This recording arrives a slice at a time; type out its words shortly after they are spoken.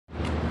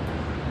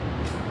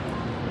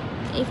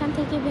এখান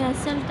থেকে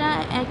ভ্যাসেলটা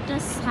একটা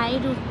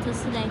সাইড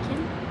উঠতেছে দেখেন।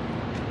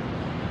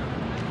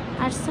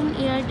 হাডসন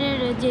ইয়ার্ডের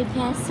যে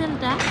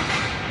ভ্যাসেলটা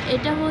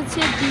এটা হচ্ছে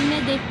দিনে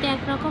দেখতে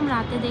একরকম,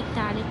 রাতে দেখতে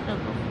আরেক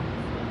রকম।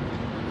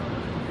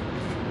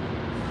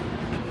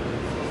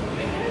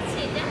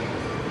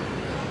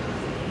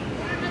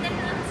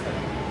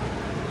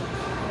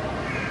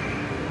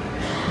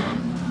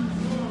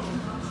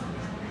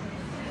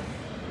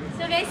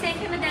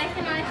 এখানে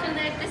দেখেন অনেক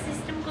সুন্দর একটা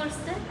সিস্টেম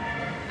করছে,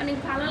 অনেক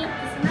ভালো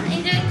লাগতেছে না?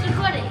 এই জায়গায় কি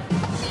করে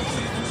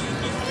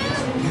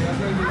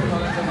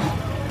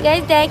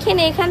গাইস দেখেন,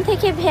 এখান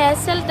থেকে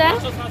ভ্যাসেলটা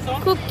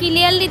খুব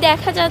ক্লিয়ারলি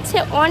দেখা যাচ্ছে,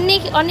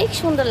 অনেক অনেক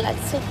সুন্দর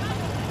লাগছে।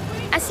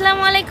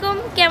 আসসালামু আলাইকুম,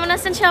 কেমন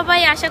আছেন সবাই?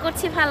 আশা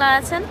করছি ভালো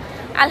আছেন।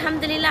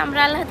 আলহামদুলিল্লাহ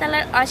আমরা আল্লাহ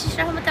তাআলার অশেষ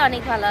রহমতে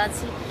অনেক ভালো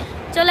আছি।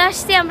 চলে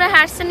আসছি আমরা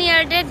হাডসন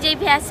ইয়ার্ডের যে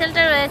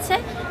ভ্যাসেলটা রয়েছে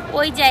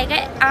ওই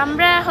জায়গায়।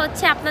 আমরা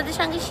হচ্ছে আপনাদের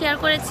সঙ্গে শেয়ার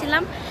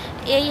করেছিলাম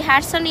এই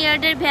হাডসন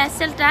ইয়ার্ডের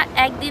ভ্যাসেলটা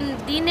একদিন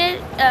দিনের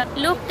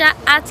লুকটা,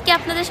 আজকে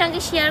আপনাদের সঙ্গে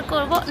শেয়ার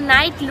করব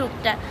নাইট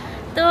লুকটা।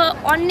 তো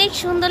অনেক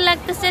সুন্দর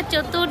লাগতেছে,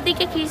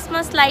 চতুর্দিকে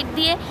ক্রিসমাস লাইট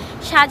দিয়ে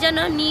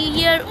সাজানো নিউ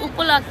ইয়ার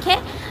উপলক্ষে।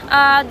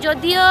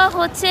 যদিও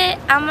হচ্ছে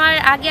আমার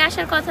আগে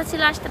আসার কথা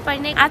ছিল, আসতে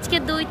পারিনি। আজকে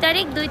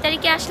 2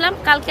 তারিখে আসলাম,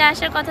 কালকে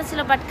আসার কথা ছিল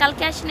বাট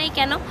কালকে আসি নাই।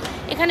 কেন?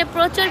 এখানে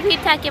প্রচুর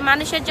ভিড় থাকে,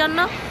 মানুষের জন্য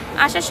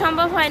আসা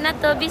সম্ভব হয় না।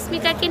 তো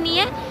বিস্মিকাকে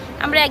নিয়ে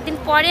আমরা একদিন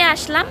পরে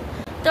আসলাম।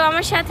 তো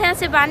আমার সাথে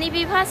আছে বাণী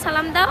বিভা,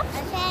 সালাম দাও।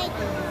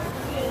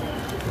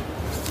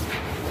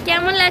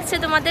 কেমন লাগছে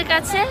তোমাদের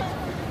কাছে?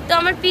 তো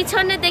আমার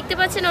পিছনে দেখতে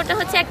পাচ্ছেন ওটা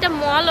হচ্ছে একটা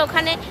মল,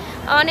 ওখানে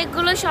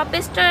অনেকগুলো শপ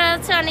স্টোর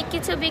আছে, অনেক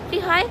কিছু বিক্রি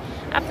হয়।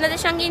 আপনাদের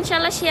সঙ্গে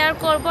ইনশাল্লাহ শেয়ার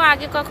করব।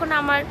 আগে কখনো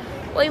আমার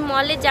ওই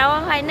মলে যাওয়া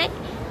হয় নাই,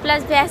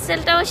 প্লাস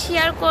ভ্যাসেলটাও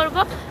শেয়ার করব।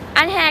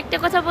 আর হ্যাঁ, একটা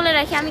কথা বলে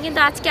রাখি, আমি কিন্তু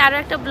আজকে আরও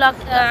একটা ব্লগ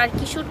আর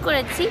কি শ্যুট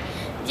করেছি,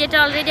 যেটা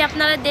অলরেডি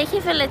আপনারা দেখে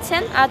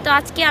ফেলেছেন। তো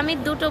আজকে আমি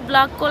 2টো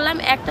ব্লগ করলাম।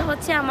 একটা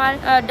হচ্ছে আমার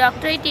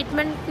ডক্টরি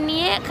ট্রিটমেন্ট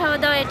নিয়ে, খাওয়া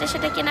দাওয়া এটা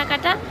সেটা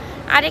কেনাকাটা।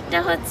 আরেকটা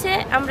হচ্ছে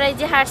আমরা এই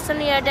যে হাডসন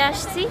ইয়ার্ডে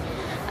আসছি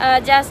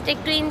জাস্ট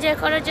একটু এনজয়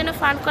করার জন্য,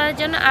 ফান করার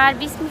জন্য। আর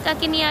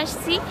বিস্মিকাকে নিয়ে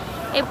আসছি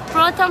এই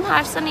প্রথম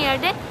হাডসন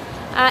ইয়ার্ডে,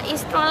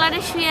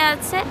 স্ট্রলারে শুয়ে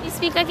আছে।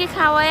 বিস্মিকাকে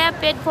খাওয়ায়া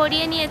পেট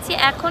ভরিয়ে নিয়েছি।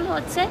 এখন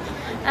হচ্ছে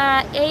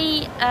এই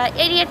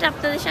এরিয়াটা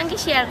আপনাদের সঙ্গে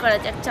শেয়ার করা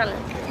যাক। চলো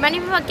মানে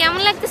বাবা, কেমন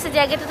লাগতেছে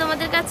জায়গাটা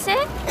তোমাদের কাছে?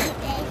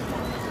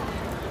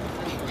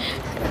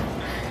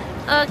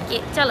 ওকে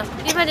চলো,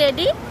 বিভা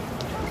রেডি?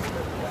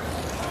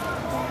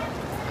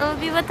 ও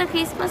বিভা তো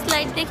ক্রিসমাস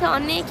লাইট দেখে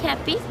অনেক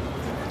হ্যাপি।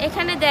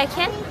 এখানে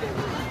দেখেন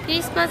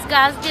ক্রিসমাস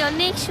গাছ দিয়ে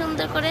অনেক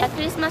সুন্দর করে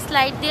ক্রিসমাস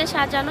লাইট দিয়ে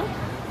সাজানো।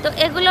 তো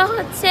এগুলো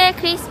হচ্ছে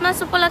ক্রিসমাস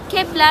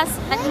উপলক্ষে প্লাস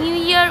নিউ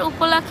ইয়ার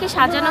উপলক্ষে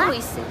সাজানো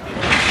হয়েছে।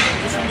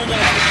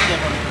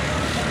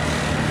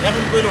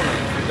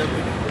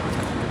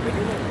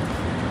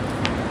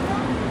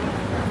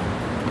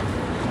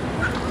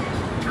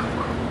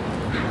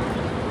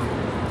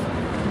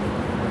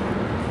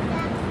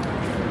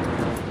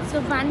 তো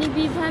বাণী,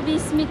 বিভা,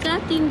 বিস্মিকা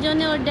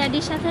তিনজনে ওর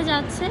ড্যাডির সাথে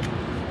যাচ্ছে,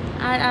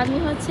 আর আমি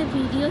হচ্ছে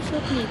ভিডিও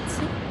শুট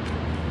নিচ্ছি।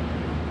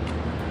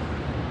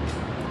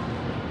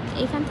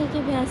 এখান থেকে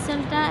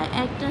ভ্যাসেলটা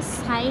একটা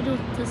সাইড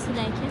উঠতেছে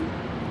দেখেন।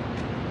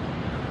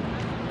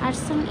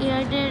 হাডসন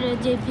ইয়ার্ডের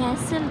যে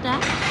ভ্যাসেলটা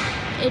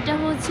এটা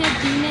হচ্ছে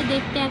দিনে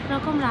দেখতে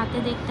একরকম, রাতে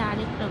দেখতে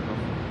আরেক রকম।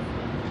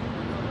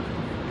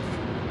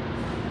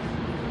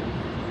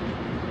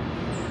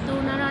 তো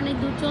ওনারা অনেক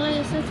দূর চলে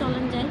গেছে,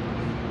 চলেন যাই।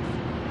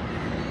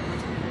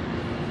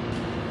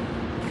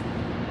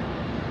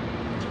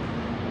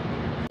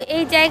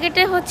 এই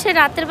জায়গাটা হচ্ছে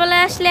রাতের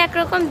বেলায় আসলে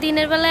একরকম,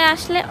 দিনের বেলায়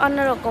আসলে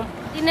অন্যরকম।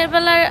 দিনের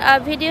বেলার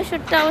ভিডিও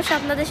শ্যুটটা অবশ্য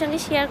আপনাদের সঙ্গে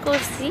শেয়ার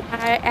করছি,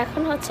 আর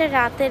এখন হচ্ছে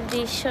রাতের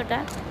দৃশ্যটা।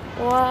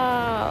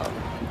 ওয়াও,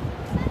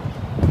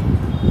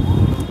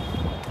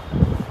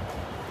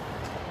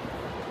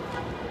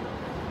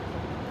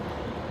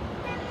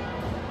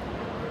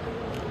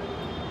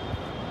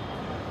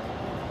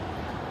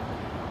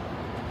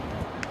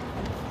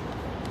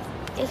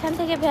 এখান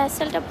থেকে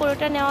ভ্যাসেলটা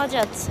পুরোটা নেওয়া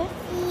যাচ্ছে।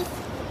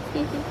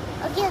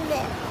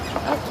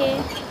 ওকে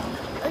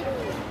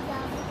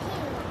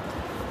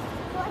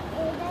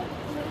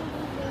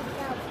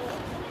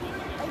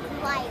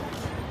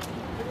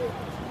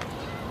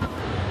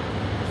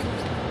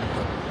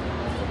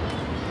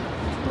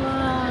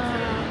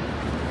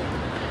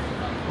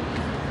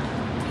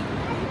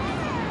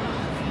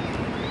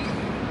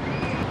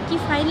কি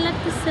ফাইন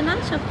লাগতেছে না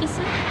সব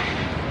কিছু?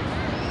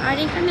 আর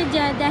এখানে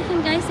যা দেখেন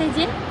গাইস, এই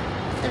যে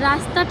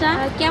রাস্তাটা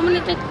কেমন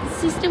একটা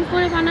সিস্টেম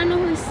করে বানানো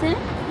হয়েছে,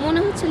 মনে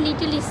হচ্ছে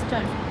লিটল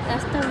স্টার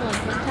রাস্তার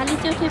মধ্যে। খালি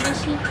চোখে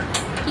বেশি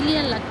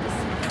ক্লিয়ার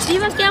লাগতেছে।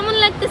 বিভা, কেমন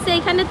লাগতেছে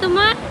এখানে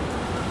তোমার?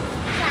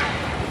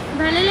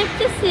 ভালো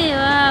লাগতেছে?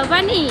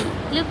 বানি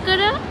লুক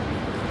করো,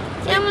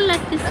 কেমন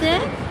লাগতেছে?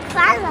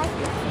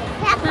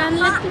 ভালো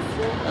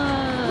লাগতেছে।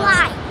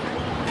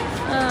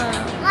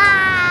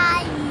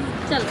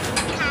 চলো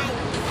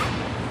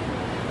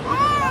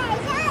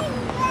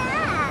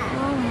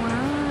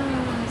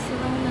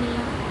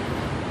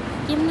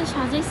কেমনে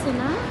সাজাইছে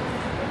না?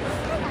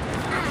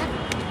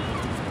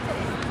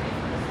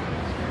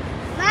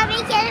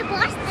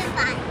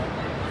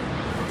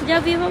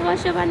 যাও বিবাহ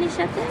বসো বানির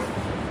সাথে।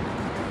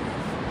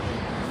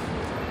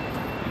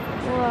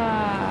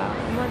 ওয়াও,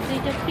 আমার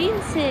দুইটা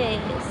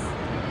প্রিন্সেস।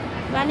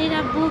 বানির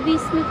আব্বু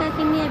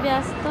বিস্মিতাকে নিয়ে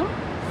ব্যস্ত।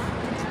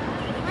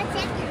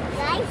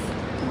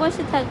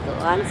 বসে থাকো,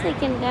 1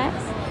 সেকেন্ড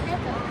গাইস।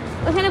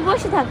 ওখানে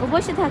বসে থাকো,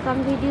 বসে থাকো,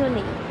 আমি ভিডিও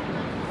নেই।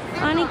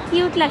 অনেক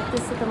কিউট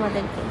লাগতেছে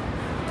তোমাদেরকে।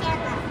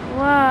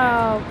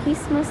 Wow,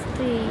 Christmas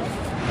tree.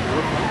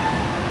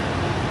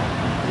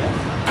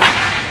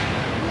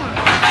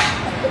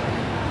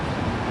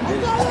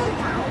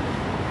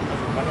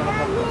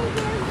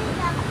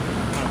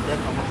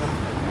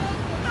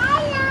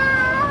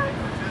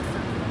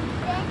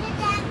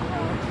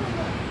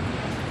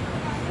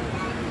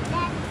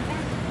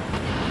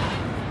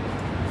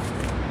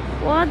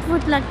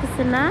 অদ্ভুত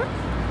লাগতেছে না?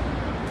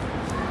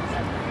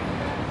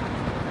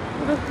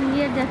 পুরো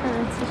ক্লিয়ার দেখা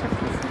যাচ্ছে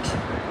সবকিছু,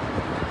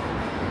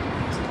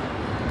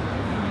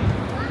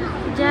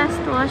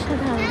 জাস্ট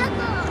অসাধারণ।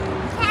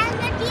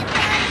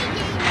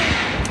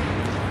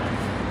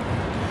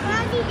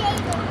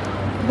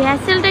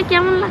 ভ্যাসেলটা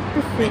কেমন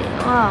লাগতেছে?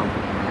 ওয়াও,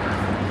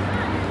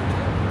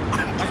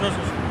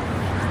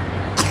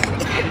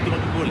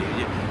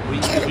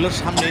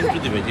 সামনে এন্ট্রি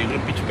দেবে, যেগুলো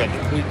পিছু কাটে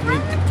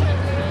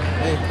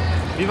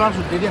বিবাহ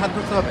দেরি হাত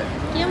ধরতে হবে।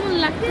 কেমন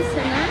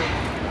লাগতেছে না?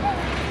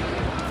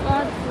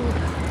 অদ্ভুত।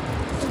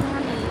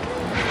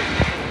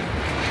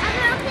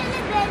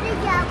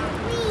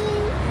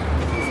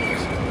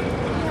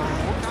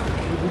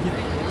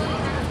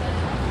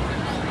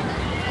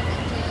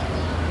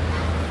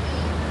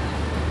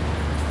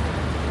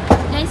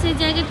 গাইস, এই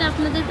জায়গাটা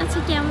আপনাদের কাছে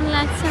কেমন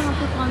লাগছে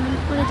আমাকে কমেন্ট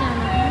করে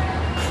জানাবেন।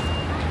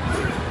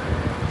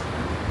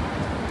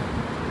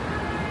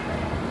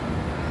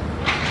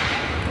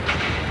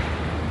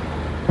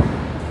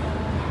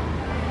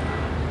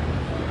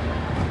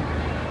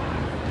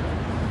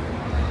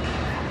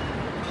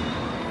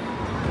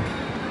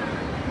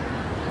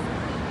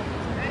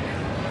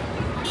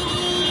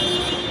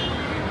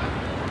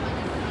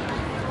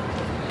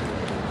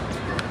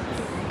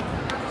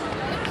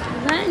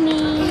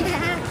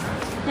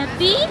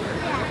 হ্যাপি?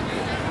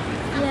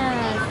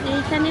 ইয়েস,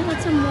 এইখানে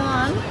হচ্ছে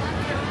মল,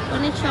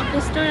 অনেক শপ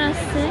স্টোর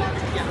আছে,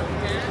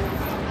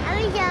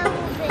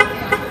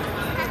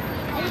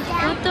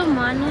 কত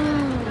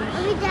মানুষ,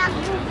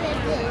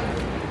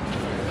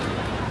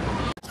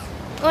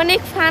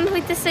 অনেক ফান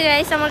হইতেছে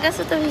গাইস। আমার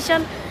কাছে তো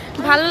ভীষণ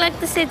ভালো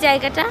লাগতেছে এই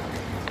জায়গাটা।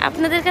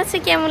 আপনাদের কাছে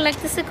কেমন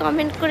লাগতেছে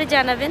কমেন্ট করে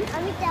জানাবেন।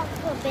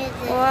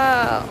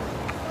 ওয়াও,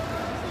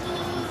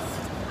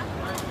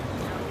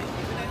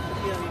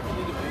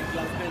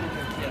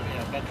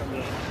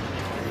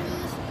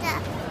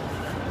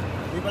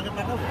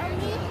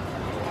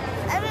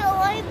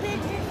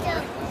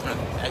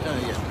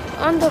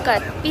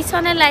 অন্ধকার,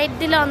 পিছনে লাইট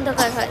দিলে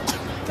অন্ধকার হয়।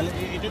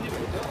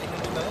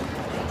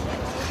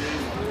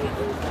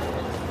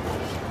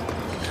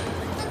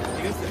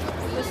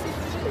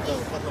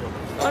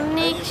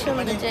 অনেক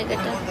সুন্দর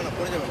জায়গাটা।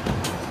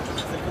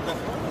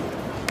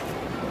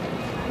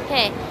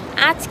 হ্যাঁ,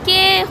 আজকে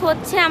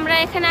হচ্ছে আমরা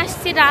এখানে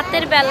আসছি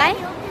রাতের বেলায়,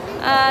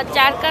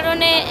 যার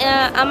কারণে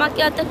আমাকে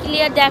অত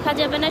ক্লিয়ার দেখা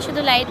যাবে না,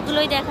 শুধু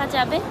লাইটগুলোই দেখা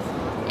যাবে।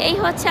 এই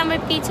হচ্ছে আমার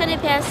পিছনে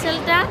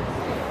ভ্যাসেলটা,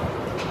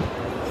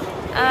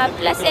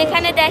 প্লাস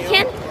এখানে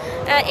দেখেন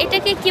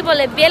এটাকে কি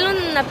বলে, বেলুন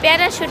না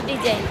প্যারাশুট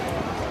ডিজাইন,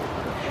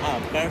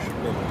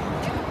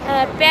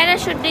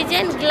 প্যারাশুট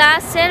ডিজাইন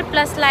গ্লাসের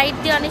প্লাস লাইট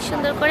দিয়ে অনেক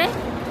সুন্দর করে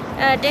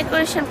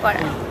ডেকোরেশন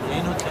করা।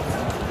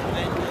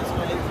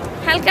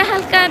 হালকা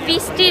হালকা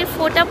বৃষ্টির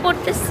ফোঁটা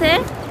পড়তেছে।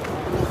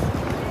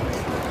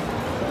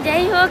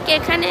 যাই হোক,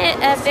 এখানে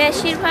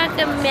বেশিরভাগ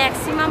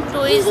ম্যাক্সিমাম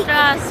টুরিস্টরা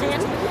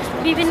আসেন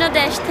বিভিন্ন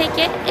দেশ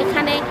থেকে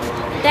এখানে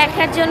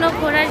দেখার জন্য,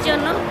 ঘোরার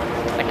জন্য।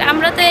 বাট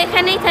আমরা তো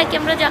এখানেই থাকি,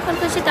 আমরা যখন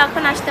খুশি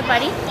তখন আসতে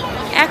পারি।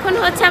 এখন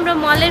হচ্ছে আমরা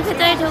মলের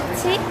ভেতরে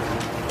ঢুকছি।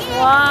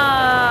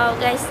 ওয়াও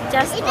গাইস,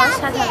 জাস্ট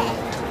অসাধারণ।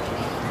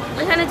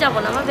 ওখানে যাবো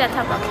না, আমার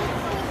ব্যথা পাবো।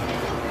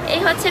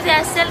 এই হচ্ছে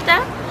ভ্যাসেলটা।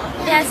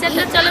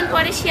 ভ্যাসেলটা চলুন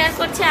পরে শেয়ার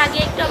করছি, আগে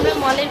একটু আমরা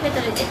মলের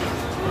ভেতরে যাই।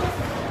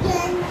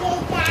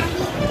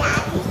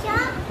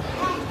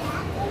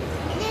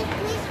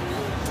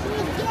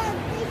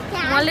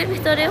 মলের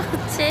ভিতরে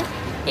হচ্ছে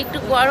একটু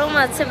গরম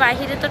আছে,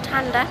 বাইরে তো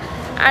ঠান্ডা,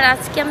 আর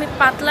আজকে আমি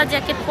পাতলা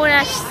জ্যাকেট পরে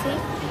আসছি।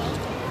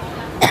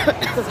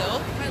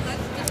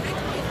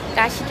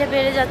 কাশিটা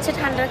বেড়ে যাচ্ছে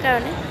ঠান্ডার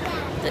কারণে।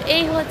 তো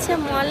এই হচ্ছে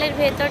মলের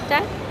ভেতরটা।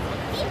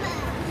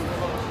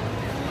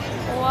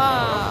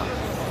 ওয়াও,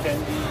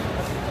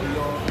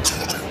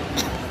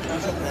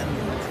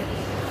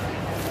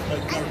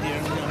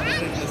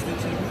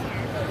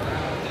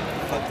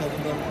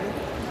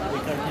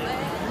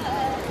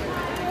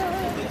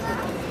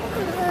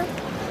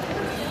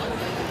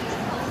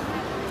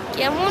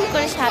 কেমন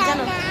করে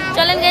সাজানো।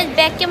 চলেন গাইস,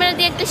 ব্যাক ক্যামেরা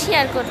দিয়ে একটু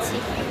শেয়ার করছি।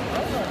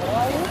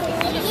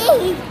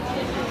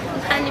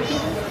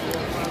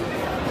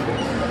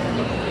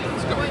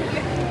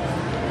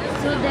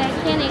 তো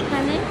দেখেন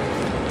এখানে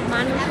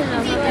মানুষের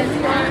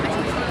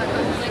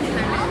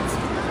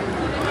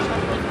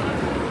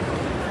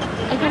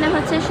এখানে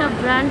হচ্ছে সব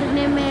ব্র্যান্ড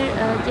নেমের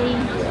যেই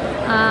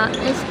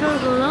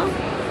স্টোরগুলো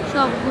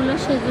সবগুলো,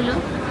 সেগুলো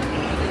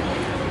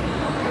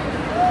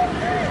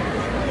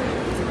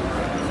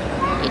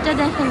এটা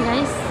দেখেন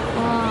গাইস,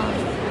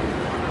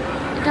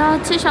 এটা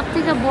হচ্ছে সব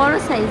থেকে বড়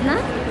সাইজ না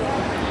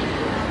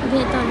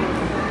ভেতরে।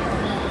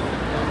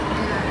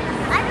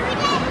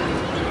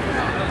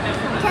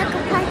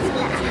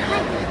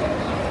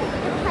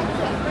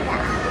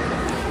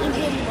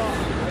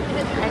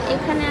 আর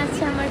এখানে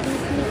আছে আমার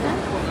বিস্মিতা।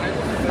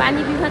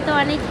 বাণী বিভা তো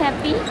অনেক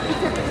হ্যাপি।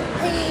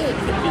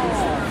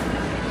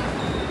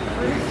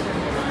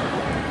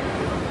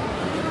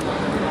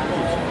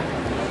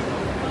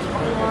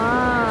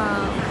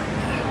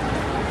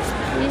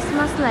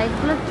 ক্রিসমাস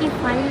লাইটগুলো কি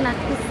ফাইন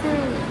লাগতেছে।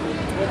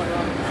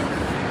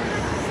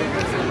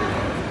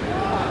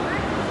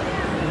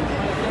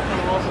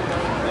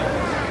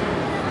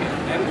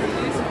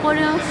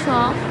 উপরেও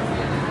সব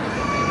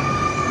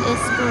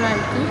স্টোর আর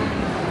কি।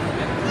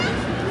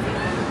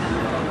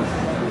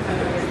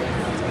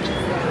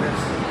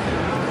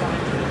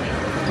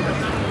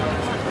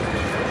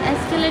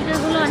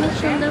 এসকেলেটরগুলো অনেক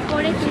সুন্দর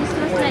করে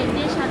ক্রিসমাস লাইট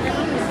দিয়ে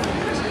সাজানো হয়েছে।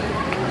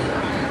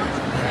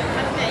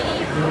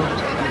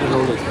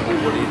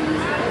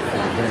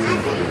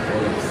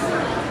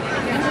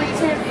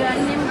 হচ্ছে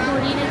ব্র্যান্ড নেম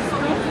ঘড়ির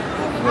স্টোর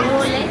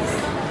রোলেক্স।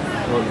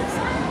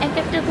 এক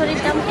একটা ঘড়ির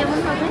দাম কেমন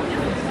হবে?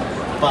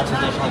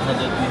 $5,000,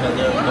 $7,000,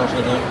 $2,000,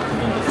 $10,000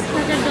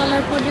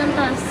 $1,000 পর্যন্ত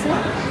আসছে।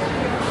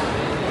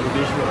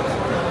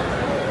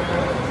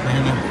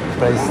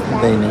 প্রাইস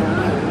দেয় না।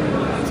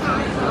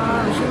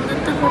 সুন্দর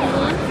তো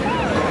ঘড়িগুলো।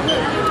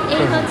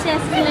 এই হচ্ছে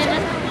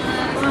এসকেলেটর।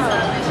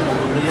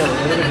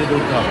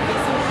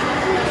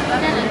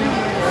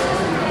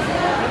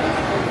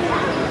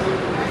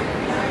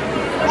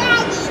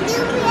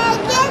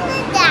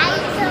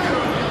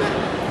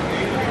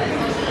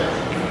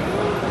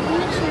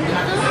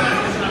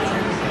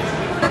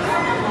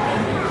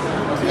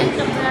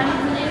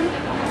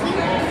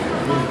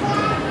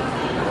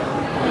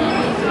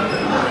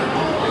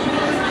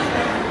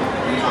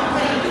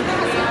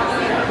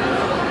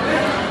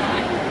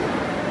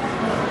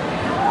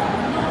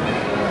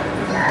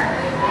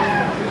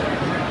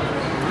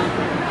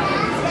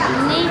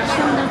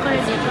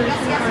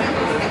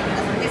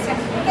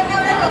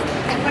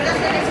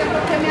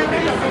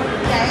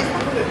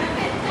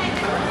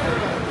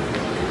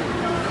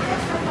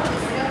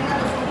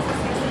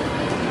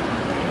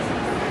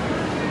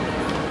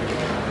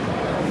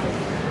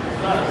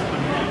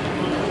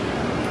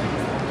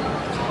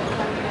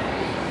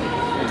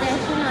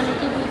 দেখুন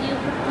অনেকে ভিডিও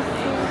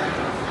করতেছে,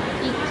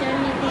 পিকচার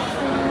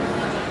নিতেছে।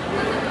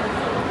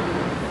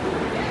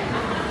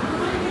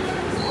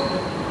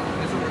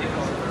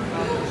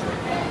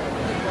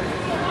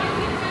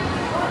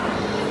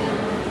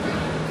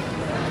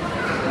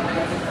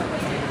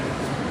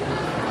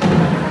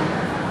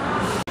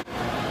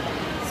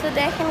 তো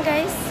দেখেন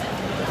গাইস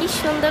কি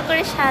সুন্দর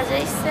করে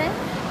সাজাইছে।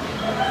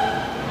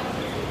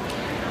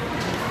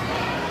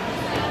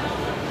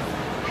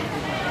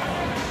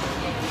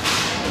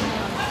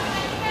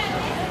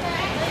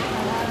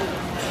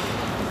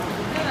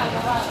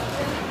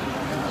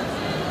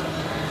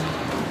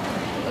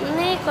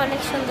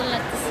 অনেক সুন্দর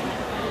লাগছে।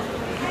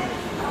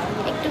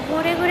 একটু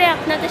ঘুরে ঘুরে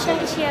আপনাদের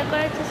সঙ্গে শেয়ার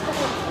করার চেষ্টা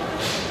করছি।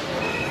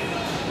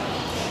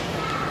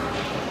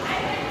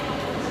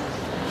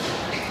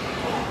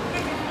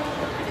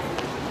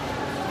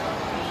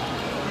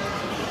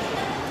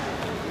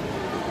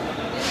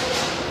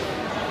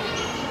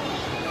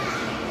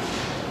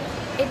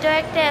 এটা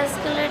একটা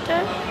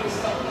এসকেলেটর।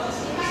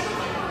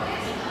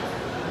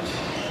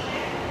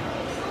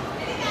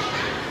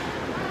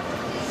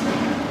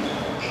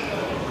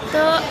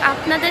 তো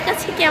আপনাদের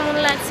কাছে কেমন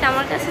লাগছে?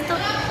 আমার কাছে তো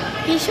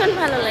ভীষণ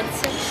ভালো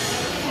লাগছে।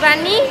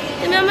 বানি,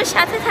 তুমি আমার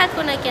সাথে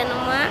থাকো না কেন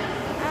মা?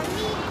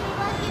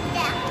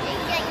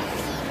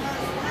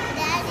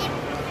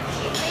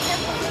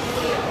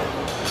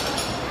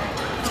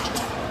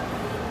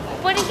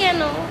 উপরে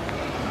কেন?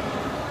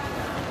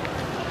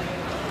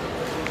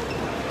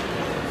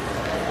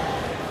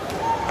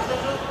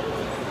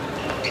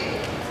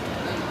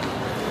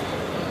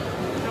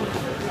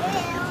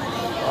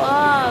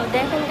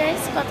 দেখেন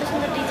গাইস কত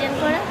সুন্দর ডিজাইন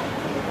করা।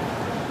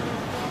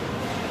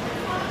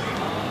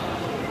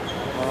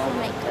 ও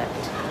মাই গড।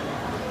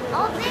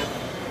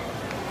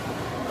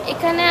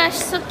 এখানে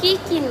আসছো কি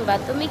কিনবা?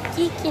 তুমি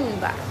কি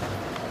কিনবা?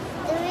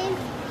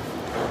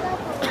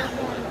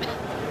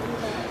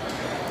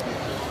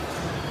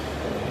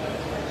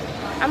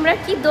 আমরা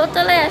কি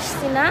দোতলায়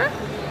আসছি না?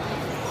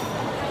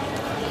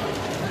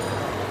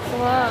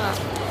 ওয়াও,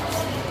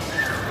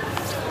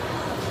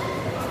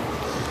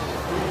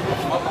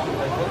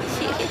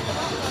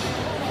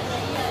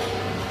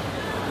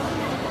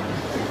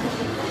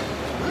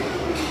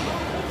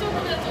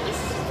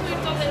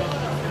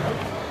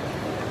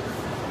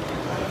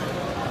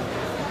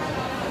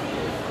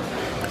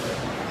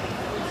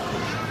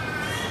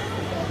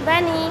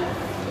 বানি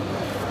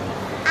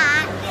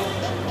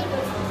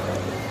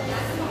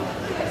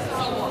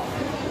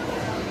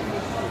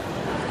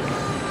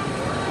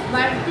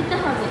বাড়ি দিতে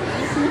হবে।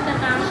 বিস্মিতা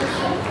কাম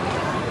করছে।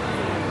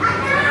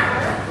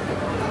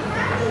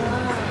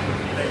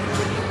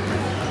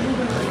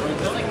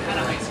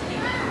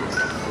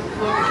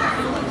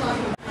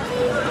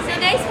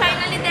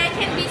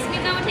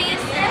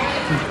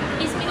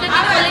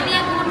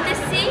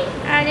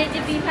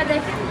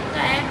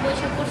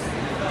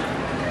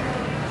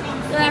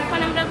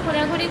 আমরা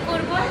ঘোরাঘুরি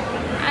করব।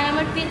 আর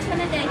আমার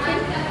পিছনে দেখেন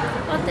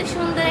কত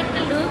সুন্দর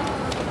একটা লুক,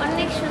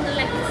 অনেক সুন্দর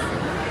লাগতেছে।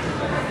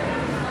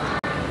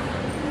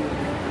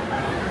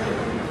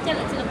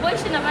 চলো চলো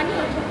বসে না বানি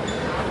ওঠো।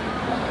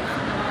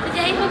 তো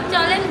যাই হোক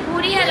চলেন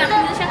ঘুরি আর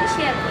আপনাদের সাথে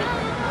শেয়ার করি।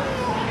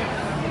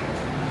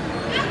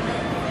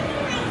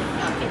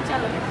 ওকে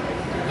চলো।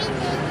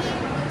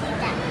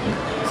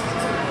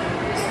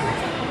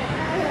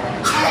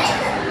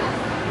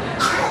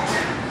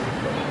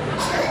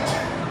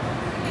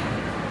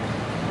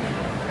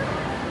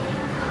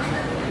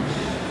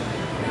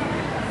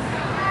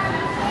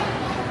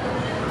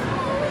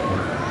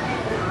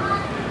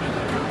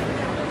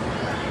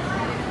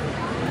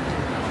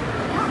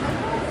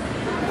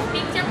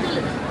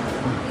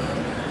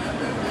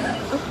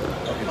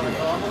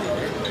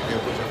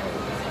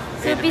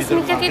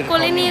 বিস্মিতাকে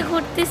কোলে নিয়ে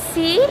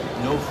ঘুরতেছি,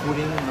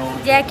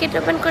 জ্যাকেট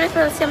ওপেন করে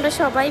ফেলছি আমরা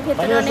সবাই,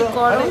 ভেতরে অনেক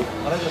গরম।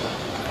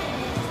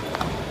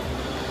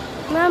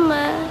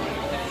 মামা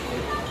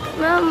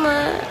মামা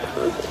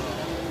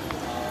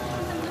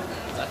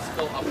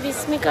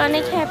বিস্মিকা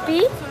অনেক হ্যাপি,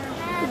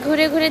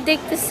 ঘুরে ঘুরে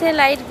দেখতেছে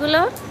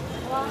লাইটগুলো,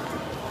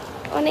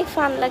 অনেক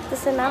ফান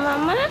লাগতেছে না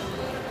মামা?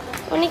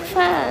 অনেক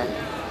ফান।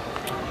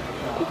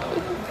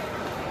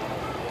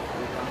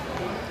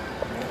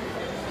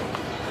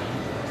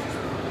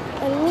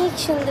 অনেক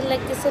সুন্দর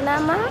লাগতেছে না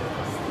মা?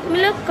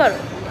 লুক করো,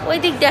 ওই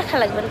দিক দেখা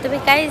লাগবে না, তুমি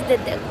গাইজদের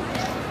দেখো,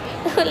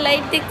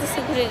 লাইট দেখতেছে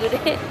ঘুরে ঘুরে।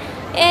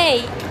 এই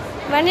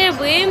মানে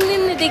এমনি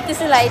এমনি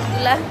দেখতেছে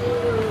লাইটগুলা।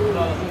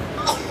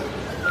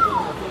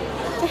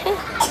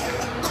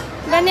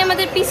 মানে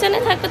আমাদের পিছনে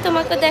থাকো,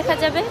 তোমাকে দেখা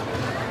যাবে।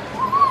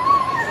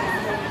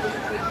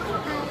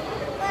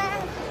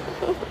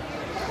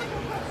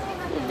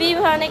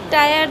 বিভা অনেক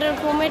টায়ার্ড, ওর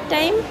ঘুমের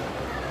টাইম,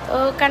 ও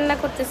কান্না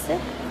করতেছে,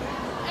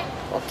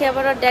 ওকে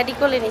আবার ওর ড্যাডি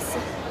কোলে নিচ্ছে।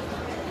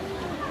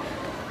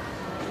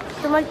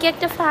 তোমার কি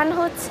একটা ফান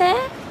হচ্ছে?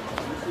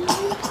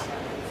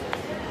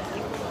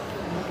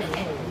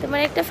 তোমার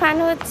একটা ফান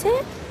হচ্ছে?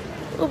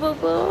 ও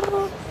বাবা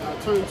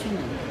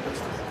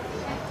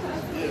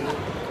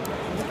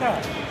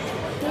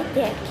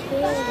দেখে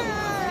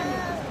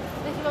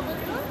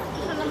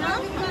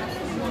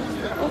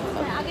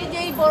আগে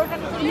যেই বড়টা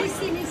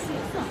মিশি মিশি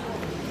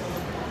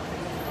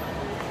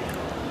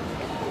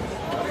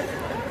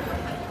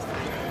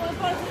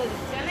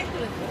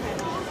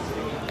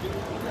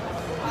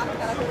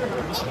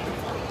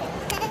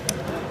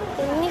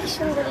অনেক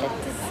সুন্দর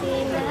লাগতেছে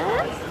না?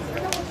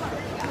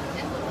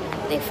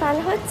 ফান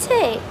হচ্ছে।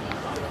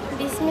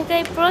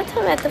 বিস্মিতাই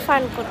প্রথম এত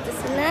ফান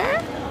করতেছে না,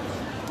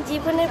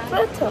 জীবনের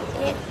প্রথম।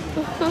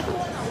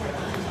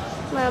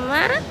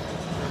 মামা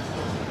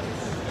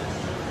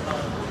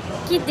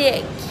কি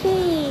দেখি,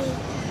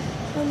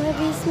 আমার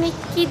বিস্মিক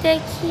কি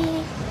দেখি,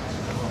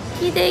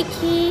 কি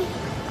দেখি?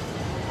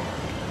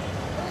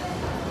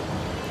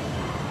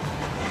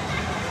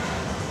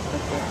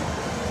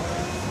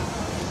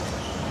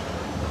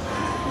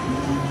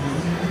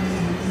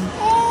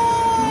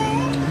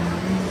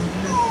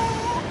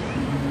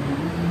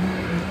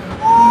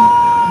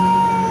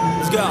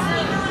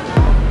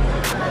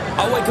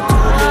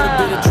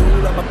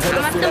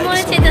 আমার তো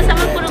মনে চাইতেছে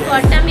আমার পুরো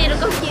ঘরটা আমি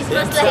এরকম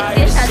ক্রিসমাস লাইট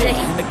দিয়ে সাজাই।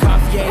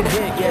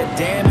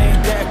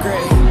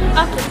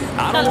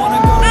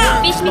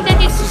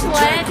 বিস্মিতাকে একটু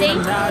শোয়া দেই।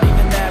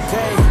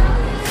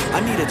 I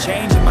need a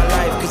change in my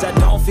life, cause I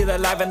don't feel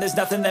alive and there's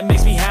nothing that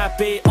makes me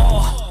happy.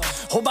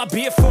 Hold my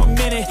beer for a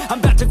minute, I'm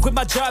about to quit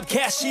my job,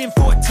 cash in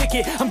for a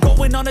ticket. I'm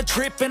going on a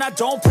trip and I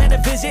don't plan to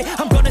visit.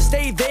 I'm gonna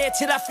stay there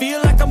till I feel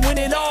like I'm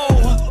winning,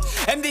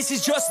 and this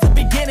is just the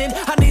beginning.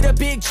 I need a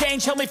big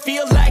change, help me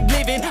feel like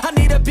living. I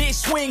need a big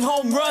swing,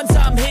 home runs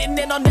I'm hitting,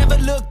 and I'll never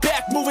look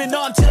back, moving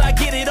on till I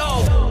get it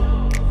all.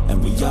 And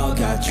we all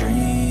got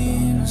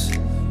dreams,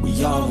 we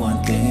all want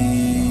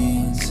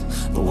things,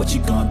 but what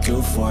you gonna do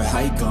for it?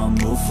 How you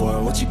gonna move for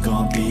it? What you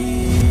gonna be?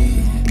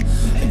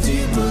 And do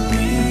you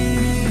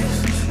believe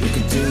you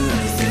can do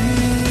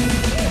anything?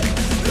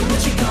 But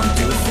what you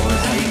gonna do for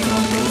it? How you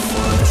gonna move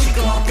for it? What you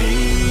gonna be?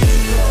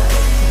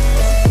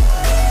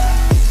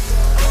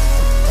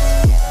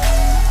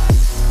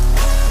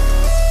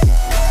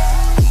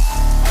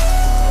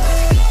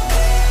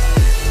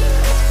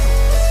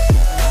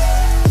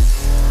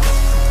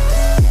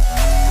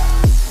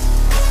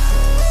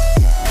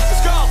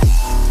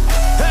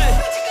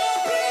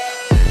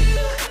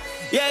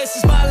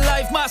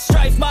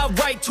 My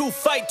right to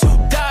fight, to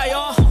die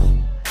on.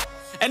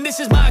 And this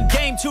is my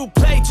game to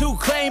play, to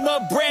claim a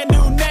brand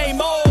new name,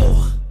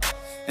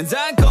 And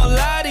I ain't gonna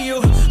lie to you,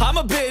 I'm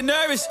a bit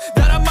nervous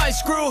that I might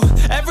screw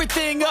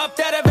everything up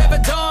that I've ever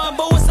done.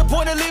 But what's the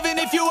point of living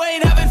if you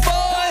ain't having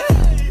fun?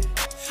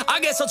 I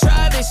guess I'll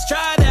try this,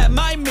 try that,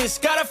 might miss,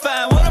 gotta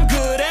find what I'm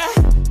good at.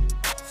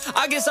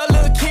 I guess I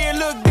look here,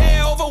 look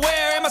there, over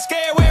where am I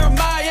scared, where am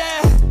I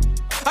at?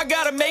 I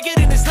gotta make it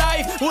in this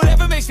life,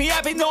 whatever makes me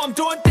happy, know I'm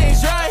doing things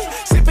right.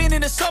 Sipping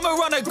in the summer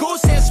on a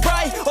goose and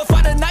Sprite, or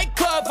find a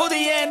nightclub for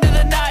the end of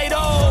the night,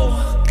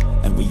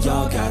 And we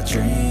all got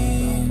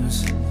dreams,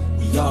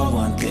 we all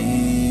want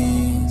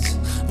things,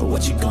 but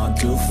what you gonna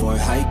do for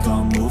it? How you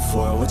gonna move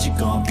for it? What you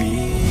gonna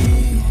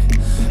be?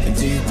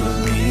 do you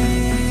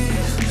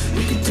believe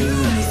you could do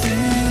anything?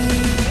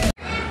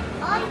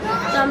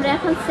 তো আমরা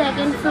এখন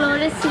second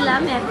ফ্লোরে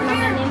ছিলাম, এখন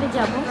আমরা নেমে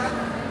যাব,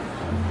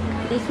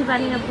 দেখি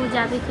বানির আব্বু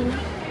যাবে কিনা।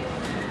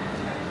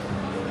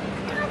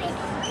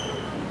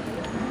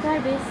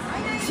 গার্বেজ,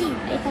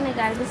 এখানে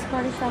গার্বেজ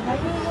করে সবাই।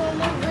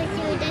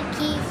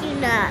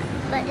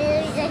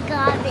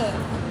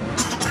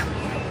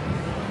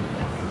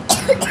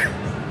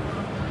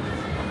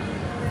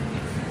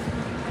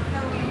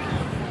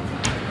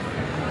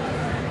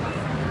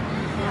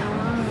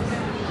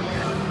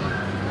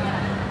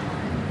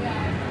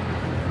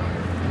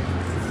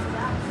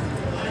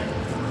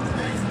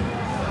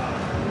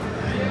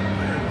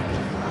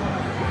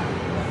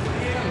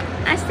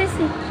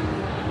 আসতেছি।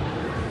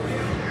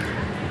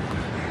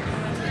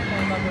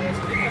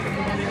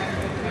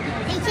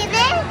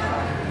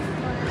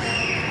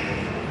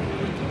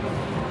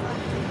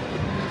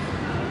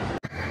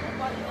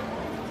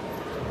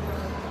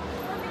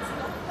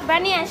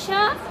 বানি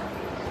আসো।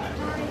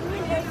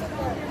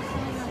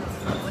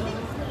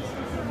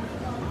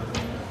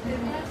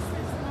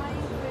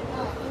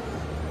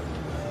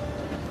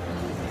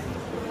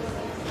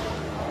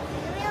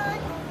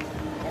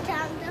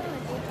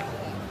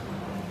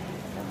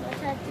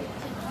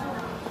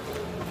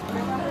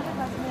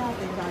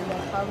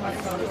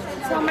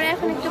 আমরা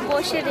এখন একটু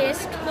বসে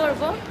রেস্ট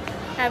করব,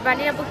 আর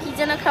বানির আব্বু কি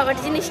যেন খাবার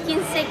জিনিস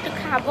কিনছে, একটু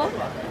খাবো,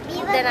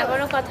 দেন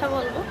আবারও কথা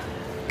বলবো।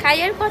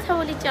 খাইয়ের কথা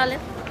বলি চলে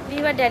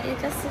বিবা ড্যাডির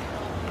কাছে।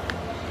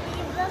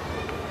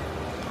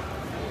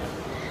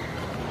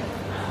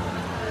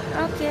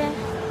 ওকে,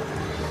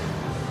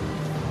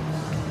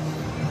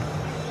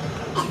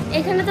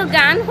 এখানে তো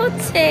গান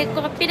হচ্ছে,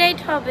 কপিরাইট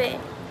হবে।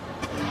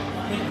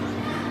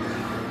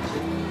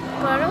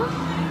 করো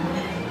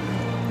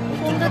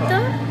সুন্দর তো,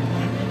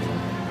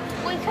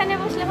 ওইখানে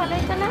বসলে ভালো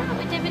হতো না?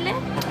 ওই টেবিলে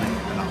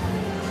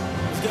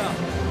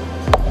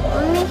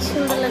অনেক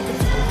সুন্দর লাগছে।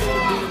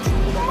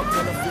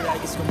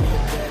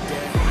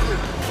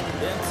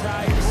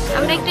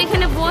 আমরা একটু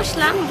এখানে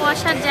বসলাম,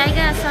 বসার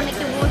জায়গা আছে,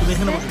 অনেকে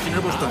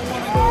বসছে।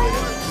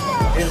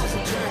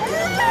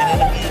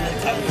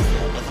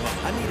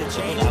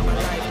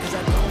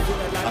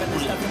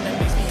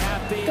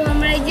 তো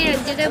আমরা এই যে এক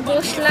জায়গায়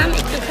বসলাম,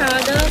 একটু খাওয়া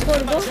দাওয়া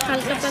করবো,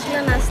 হালকা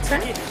পাতলা নাস্তা।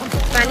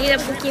 বানির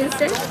আব্বু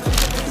কিনছে।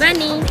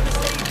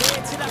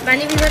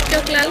 বানি বিভাগ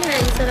চোখ লাল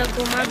হয়ে গেছে, ওরা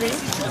ঘুমাবে।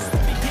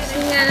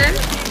 সিঙ্গারা,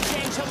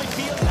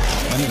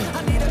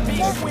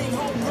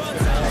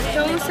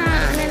 সমস্যা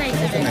আনে নাই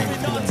তো,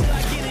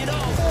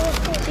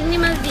 চিংড়ি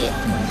মাছ দিয়ে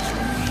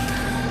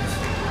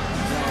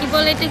কি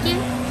বলে এটা, কি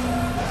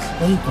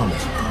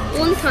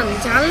উনথন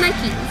ঝাল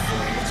নাকি?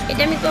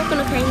 এটা আমি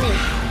কখনো খাই নাই।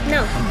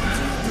 নাও,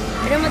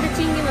 এটার মধ্যে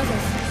চিংড়ি মাছ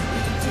আছে,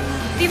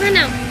 দিবে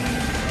না?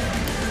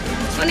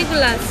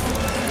 অনেকগুলো আছে।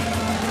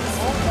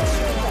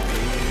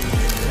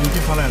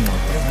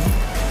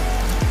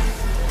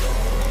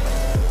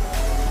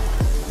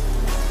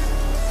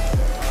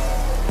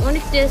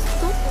 অনেক টেস্ট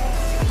তো।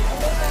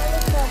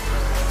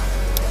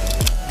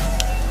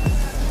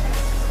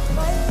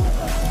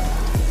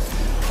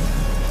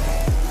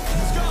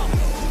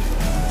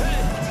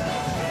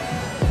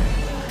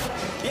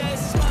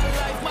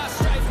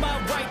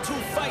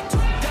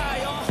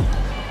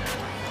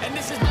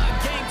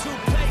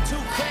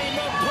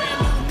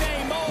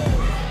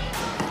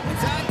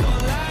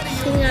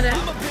 সিঙ্গারা,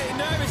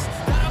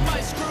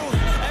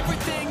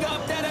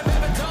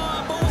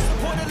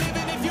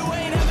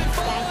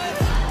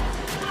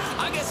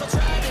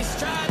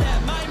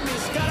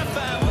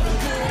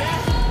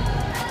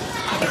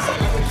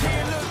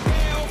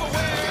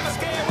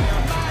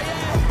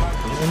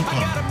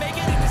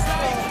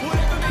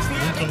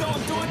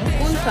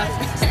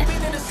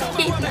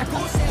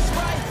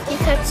 কি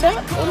খাচ্ছ?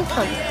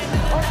 উনথন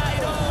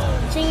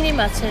চিংড়ি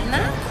মাছের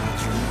না?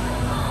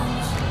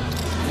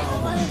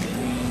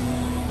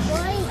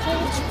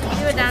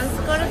 ডান্স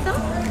করো তো।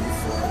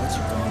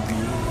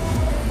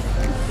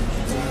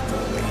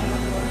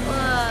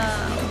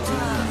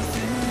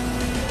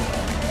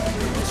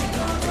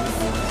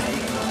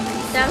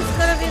 ডান্স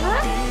করো বিভা।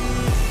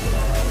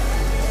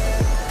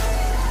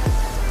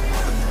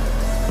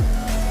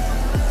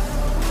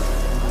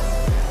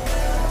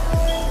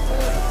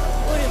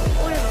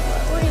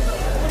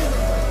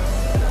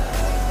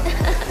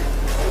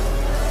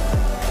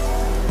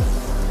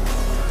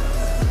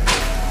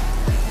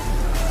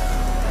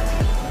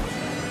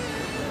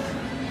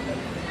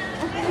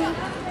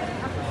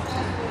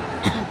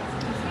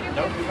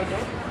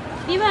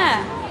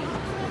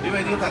 Viva,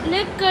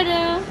 look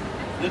karo.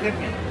 Look at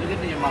me. Look at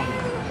me, your mom.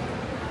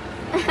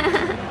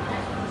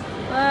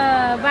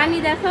 বানি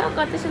দেখো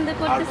কত সুন্দর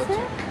করতেছে।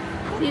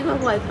 বিভা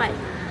ভয় পায়।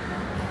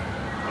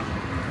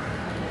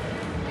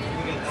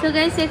 সো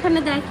গাইস, এখানে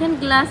দেখেন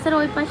গ্লাসের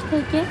ওই পাশ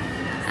থেকে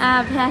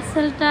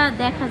ভ্যাসেলটা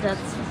দেখা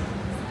যাচ্ছে,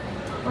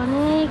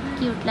 অনেক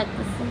কিউট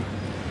লাগতেছে।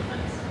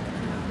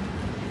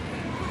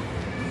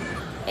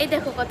 এই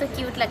দেখো কত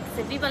কিউট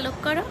লাগতেছে। বিভা লুক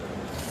করো।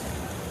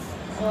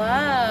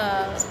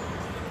 Wow,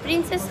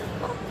 princess.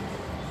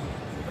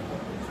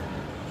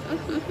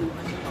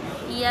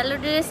 ইয়েলো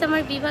ড্রেস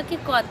আমার বিভাকে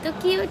কত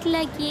কিউট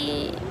লাগে।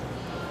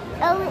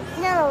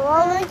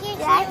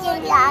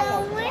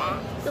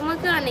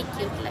 তোমাকে অনেক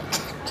কিউট লাগে,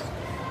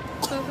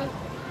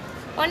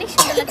 অনেক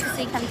সুন্দর লাগছে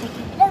এখান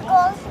থেকে।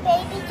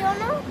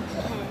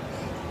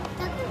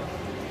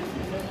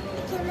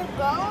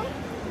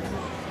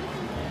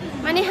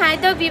 মানে হাই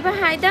দাও বিভা,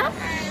 হাই দাও।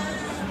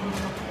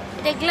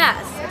 এটা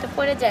গ্লাস, এটা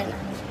পড়ে যায় না।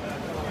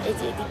 এই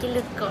যে এদিকে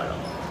লুক করো,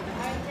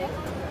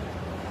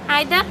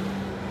 হাই দাও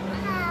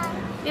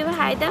বিভা,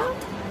 হাই দাও।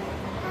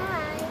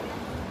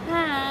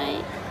 হাই।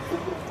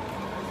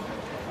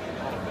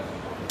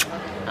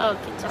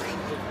 ওকে চল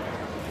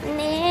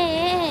নে,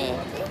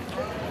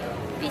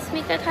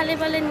 পিসমিকা খালে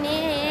বলে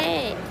নে।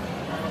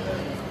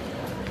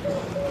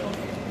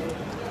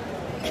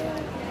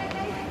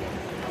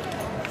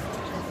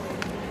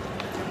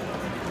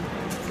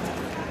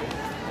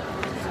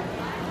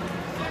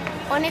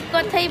 অনেক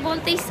কথাই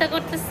বলতে ইচ্ছা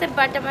করতেছে,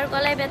 বাট আমার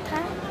গলায় ব্যথা,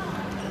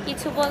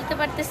 কিছু বলতে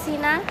পারতেছি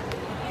না,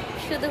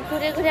 শুধু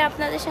ঘুরে ঘুরে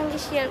আপনাদের সঙ্গে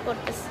শেয়ার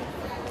করতেছি।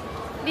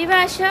 বিভা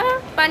আসো,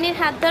 পানির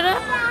হাত ধরো।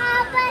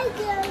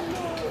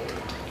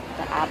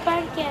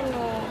 আবার কেন?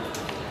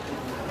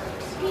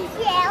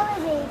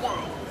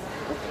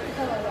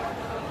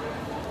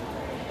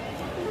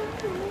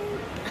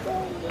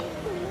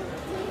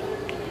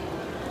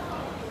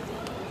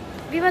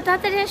 বিভা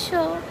তাড়াতাড়ি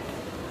এসো।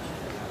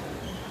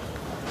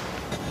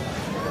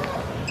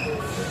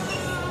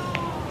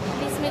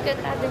 বিস্মিকা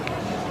কাঁদে।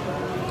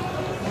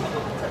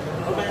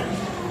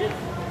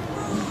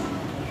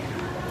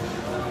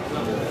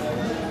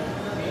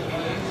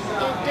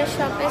 একটা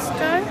শপ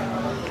স্টোর,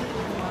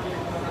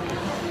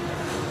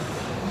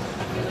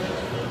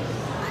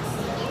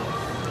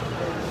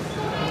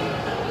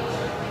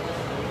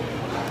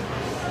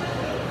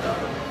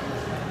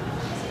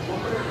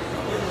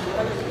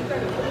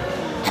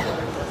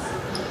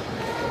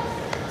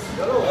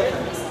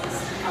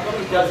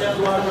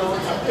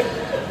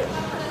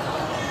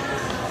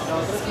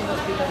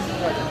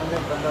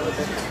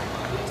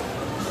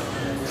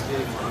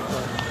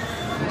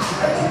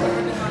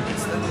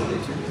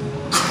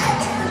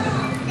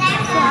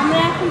 আমরা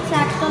এখন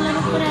 4 তলার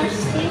উপরে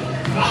আসছি।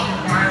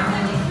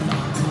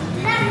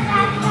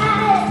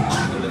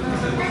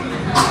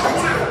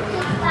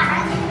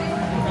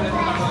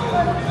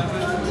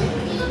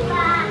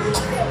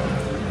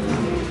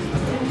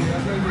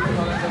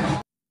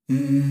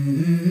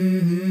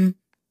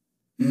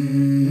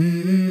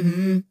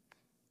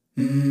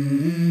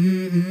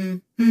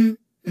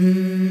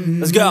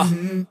 Let's go.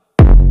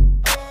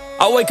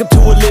 I wake up to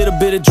a little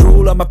bit of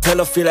drool on my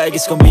pillow, feel like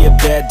it's gonna be a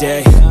bad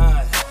day.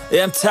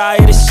 Yeah, I'm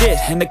tired of shit,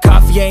 and the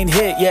coffee ain't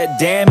hit yet,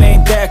 damn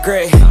ain't that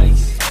great.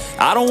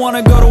 I don't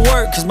wanna go to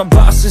work, cause my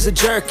boss is a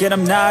jerk, and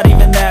I'm not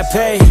even that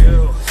paid.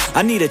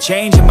 I need a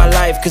change in my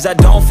life, cause I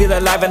don't feel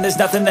alive, and there's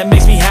nothing that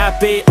makes me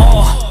happy.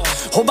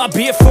 Hold my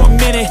beer for a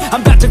minute,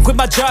 I'm about to quit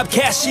my job,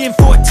 cash in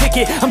for a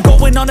ticket. I'm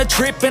going on a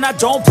trip and I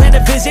don't plan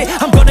to visit.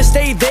 I'm gonna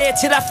stay there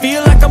till I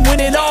feel like I'm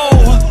winning,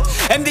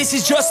 and this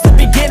is just the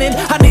beginning.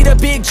 I need a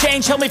big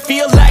change, help me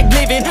feel like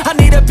living. I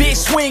need a big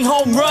swing,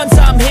 home runs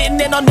I'm hitting,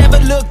 and I'll never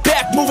look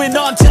back, moving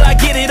on till I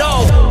get it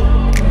all.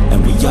 And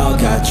we all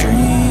got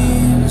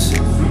dreams,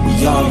 we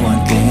all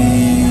want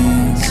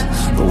things,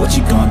 but what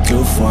you gonna do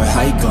for it?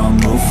 How you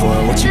gonna move for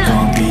it? What you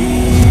gonna be?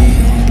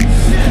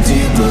 And do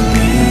you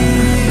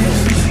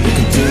believe you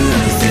can do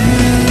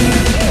anything?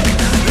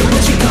 But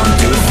what you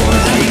gonna do for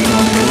it? How you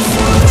gonna move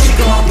for it? What you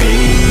gonna be?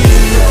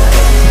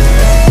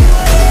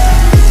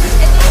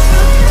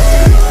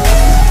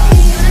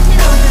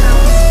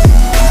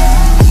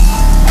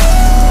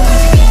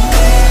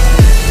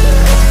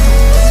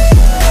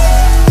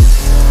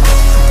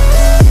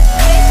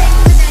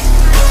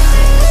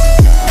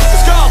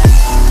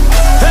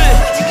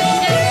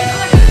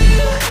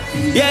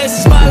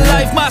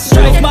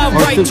 My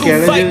right to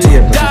fight, to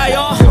die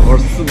on.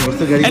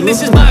 And this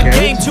is my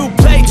game to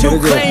play, to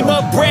claim a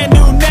brand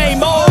new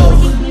name.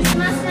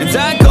 And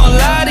I ain't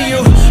gonna lie to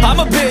you, I'm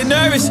a bit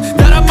nervous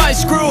that I might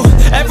screw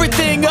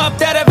everything up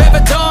that I've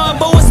ever done.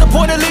 But what's the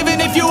point of living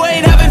if you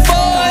ain't having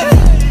fun?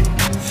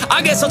 I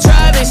guess I'll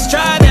try this,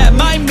 try that,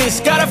 might miss,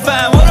 gotta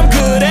find what I'm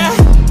good at.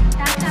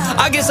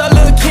 I guess I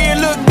look here,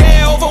 look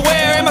there, over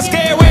where am I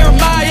scared, where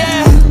am I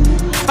at?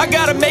 I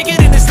gotta make it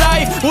in this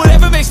life,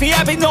 whatever makes me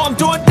happy, know I'm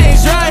doing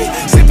things right.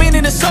 Sipping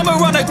in the summer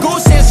on a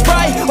goose and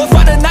Sprite, or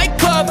find a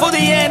nightclub for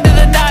the end of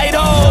the night,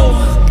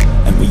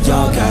 And we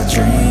all got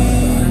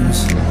dreams,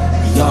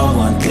 we all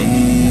want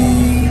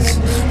things,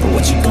 but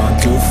what you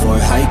gonna do for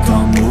it? How you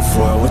gonna move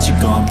for it? What you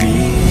gonna be?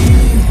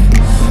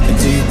 And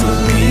do you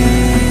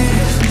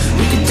believe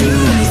you can do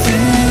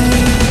anything?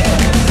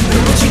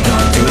 But what you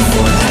gonna do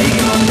for it? How you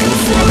gonna move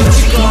for it? What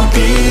you gonna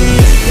be?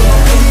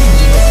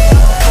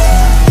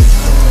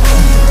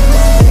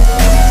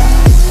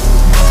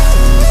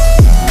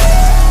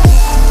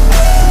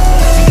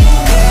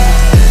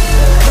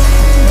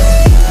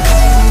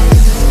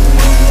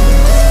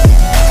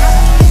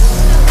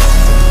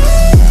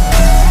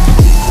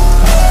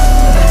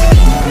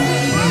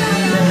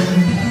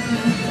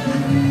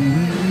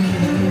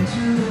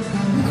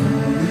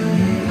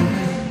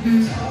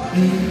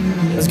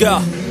 Let's go.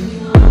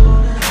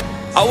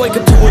 I wake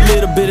up to a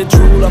little bit of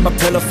drool on my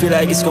pillow, feel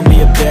like it's gonna be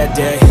a bad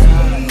day.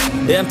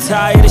 Yeah, I'm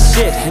tired of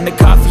shit, and the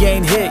coffee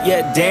ain't hit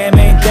yet, damn,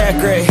 ain't that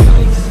great.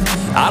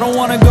 I don't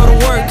wanna go to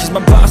work, cause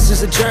my boss is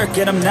a jerk,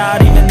 and I'm not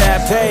even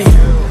that paid.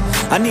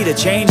 I need a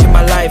change in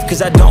my life,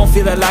 cause I don't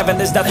feel alive, and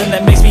there's nothing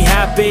that makes me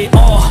happy.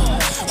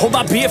 Hold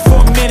my beer for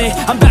a minute,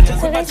 I'm about to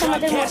quit my job,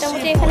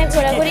 মোটামুটি এখানে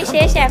ঘোরাঘুরি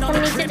শেষ। এখন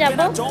নিচে যাব,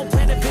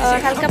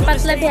 হালকা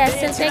পাতলা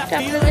ভ্যাসেলটা একটু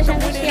আপনাদের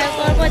সঙ্গে শেয়ার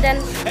করবো, দেন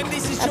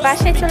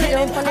বাসায় চলে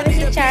যাবো। ফোনে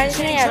বেশি চার্জ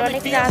নেই, আর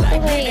অনেক রাতও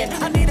হয়ে গেছে।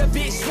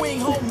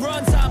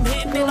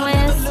 ঘুমায়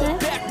আছে।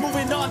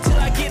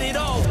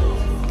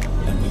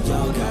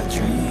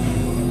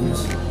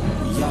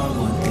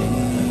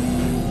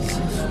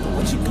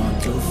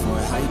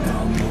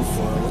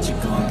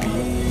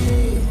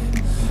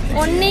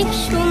 অনেক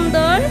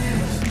সুন্দর,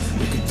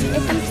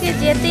 এখান থেকে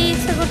যেতেই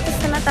ইচ্ছা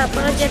করতেছে না,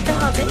 তারপরে যেতে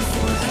হবে,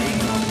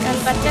 কারণ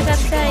বাচ্চা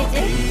কাচ্চা এই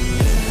যে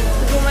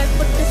ঘুমায়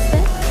পড়তেছে।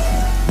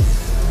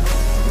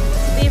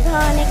 বিবাহ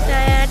অনেক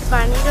টায়ার্ড,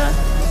 বাণীরও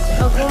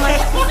ঘুমায়।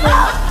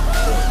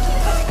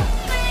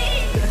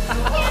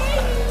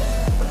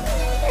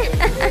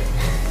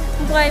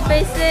 ভয়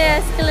পাইছে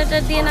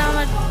এসকেলেটর দিয়ে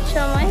নামার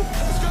সময়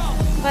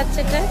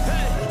বাচ্চাটা।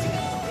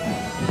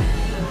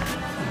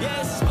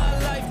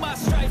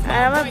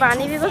 আর আমার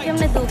বাণী বিবাহ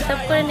কেমনে দুপটাপ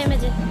করে নেমে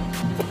যায়।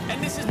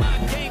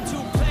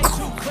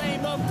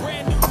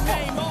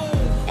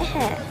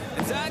 হ্যাঁ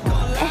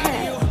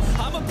হ্যাঁ,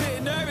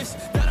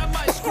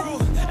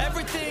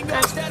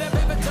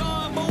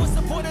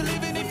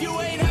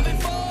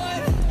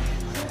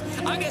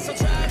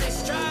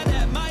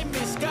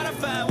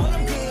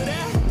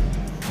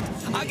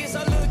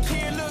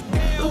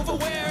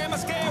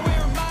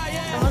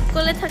 আমার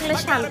কোলে থাকলে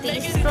শান্তি,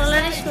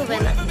 স্ট্রলারে শুবে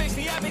না,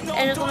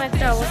 এরকম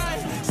একটা অবস্থা।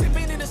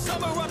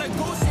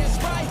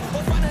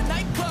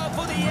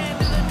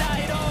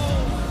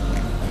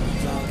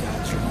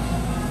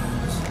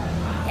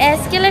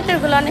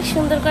 এসকেলেটরগুলো অনেক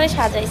সুন্দর করে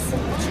সাজাইছে,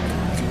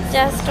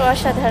 জাস্ট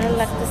অসাধারণ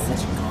লাগতেছে।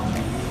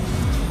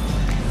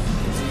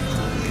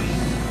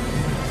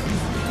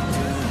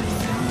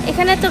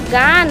 এখানে তো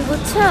গান,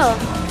 বুঝছো,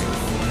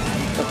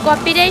 তো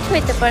কপিরাইট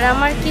হইতে পারে।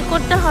 আমার কি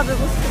করতে হবে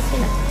বুঝতেছি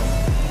না,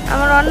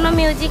 আমার অন্য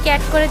মিউজিক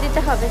অ্যাড করে দিতে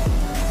হবে,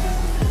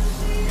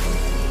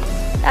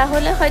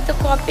 তাহলে হয়তো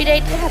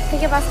কপিরাইটের হাত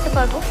থেকে বাঁচতে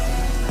পারবো।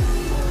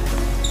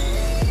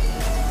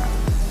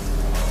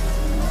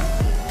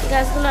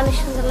 গাছগুলো অনেক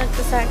সুন্দর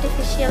লাগতেছে,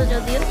 আর্টিফিশিয়াল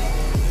যদিও,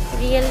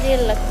 রিয়েল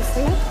রিয়েল লাগতেছে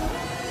না।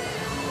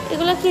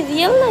 এগুলো কি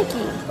রিয়েল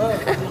নাকি?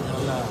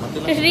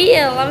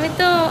 রিয়েল, আমি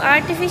তো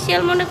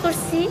আর্টিফিশিয়াল মনে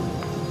করছি,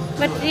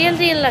 বাট রিয়েল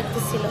রিয়েল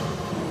লাগতেছিল।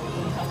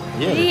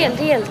 রিয়েল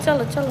রিয়েল,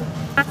 চলো চলো।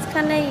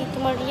 মাঝখানেই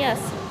তোমার ইয়ে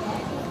আছে,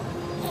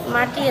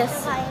 মাটি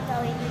আছে।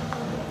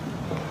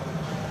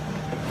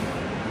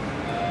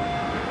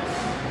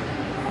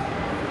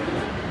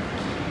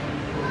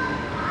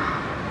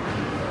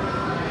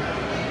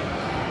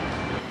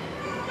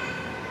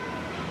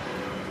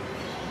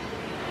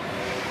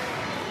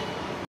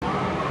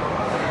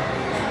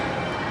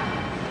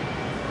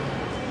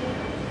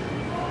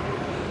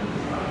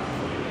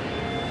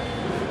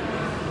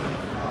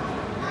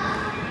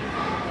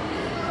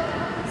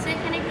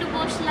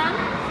 বসলাম,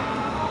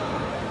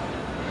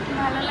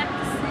 ভালো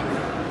লাগতেছে,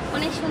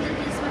 অনেক সুন্দর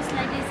ক্রিসমাস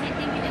লাইট এসে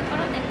ভিডিও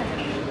করো, দেখা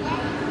যাবে।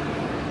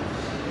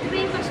 তুমি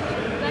এই পাশে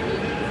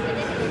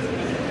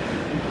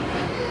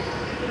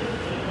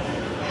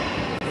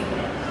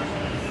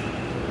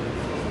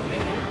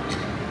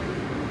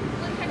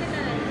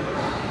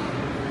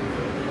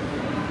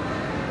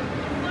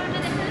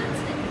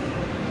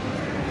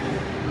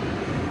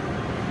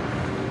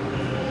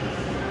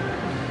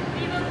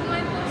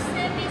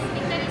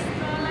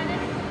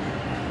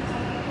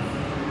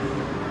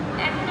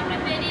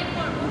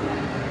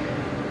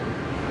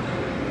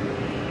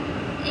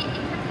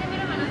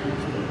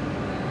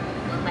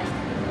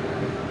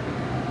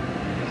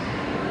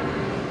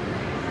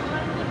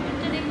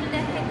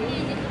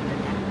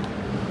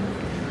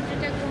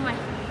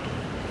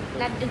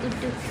লাড্ডু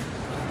গুড্ডু।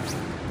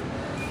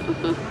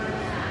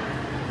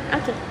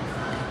 ওকে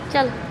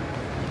চলো,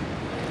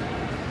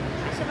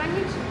 আশা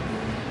বানিয়েছি।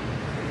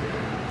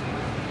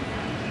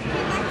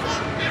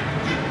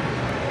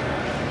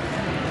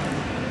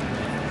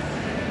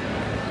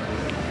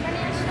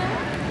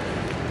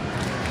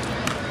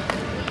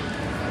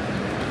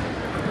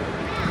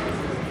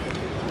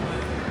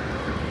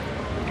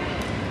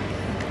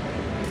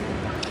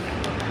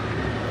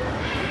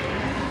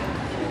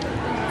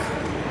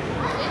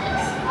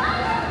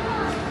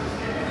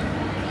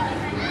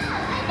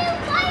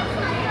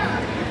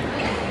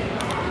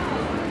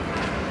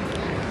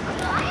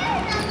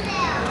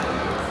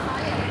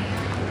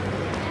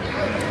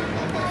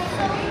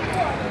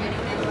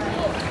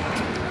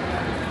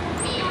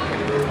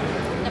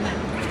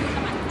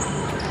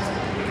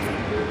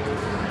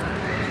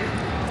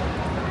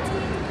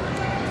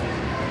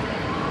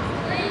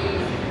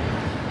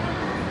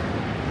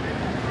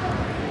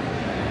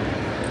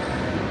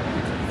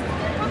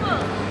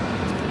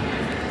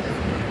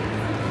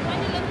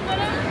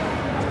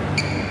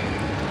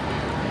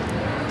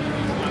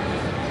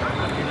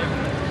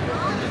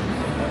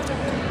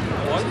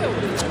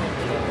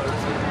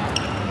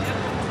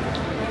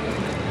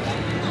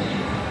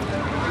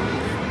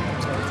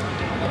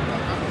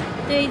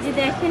 যে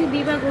দেখেন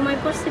বিভা ঘুমাই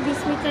পড়ছে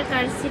বিস্মিকার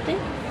কার সিটে,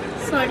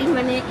 সরি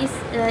মানে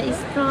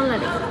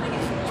স্ট্রলারে।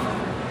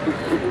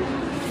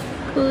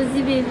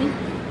 Cosy baby.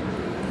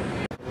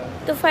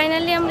 তো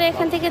ফাইনালি আমরা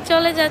এখান থেকে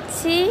চলে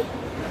যাচ্ছি।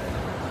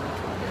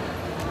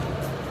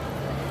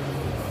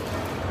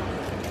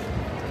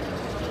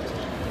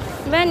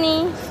 বানি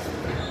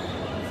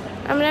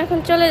আমরা এখন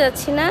চলে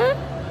যাচ্ছি না?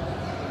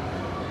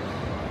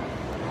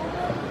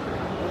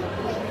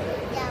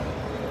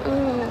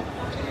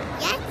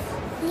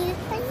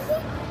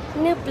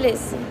 New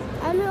place.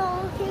 আমি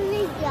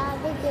ওখানে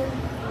যাবো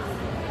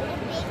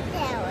দেখতে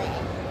হবে।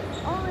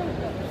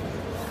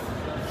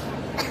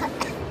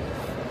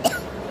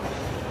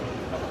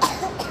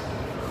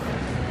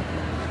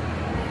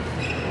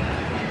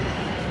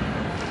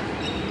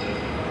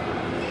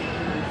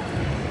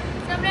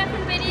 আমরা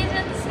এখন বেরিয়ে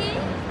যাচ্ছি।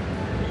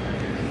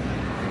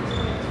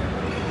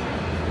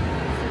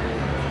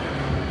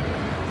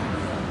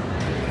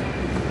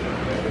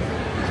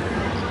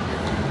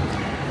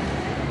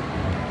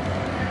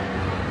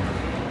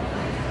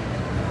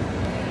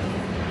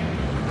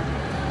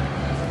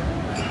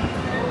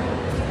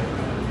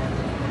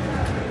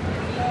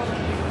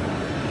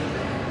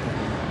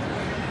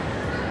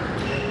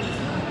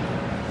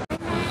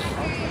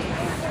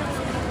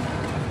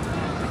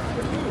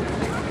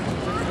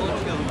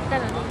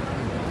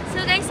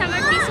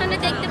 আমার পিছনে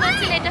দেখতে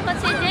পাচ্ছেন এটা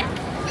হচ্ছে যে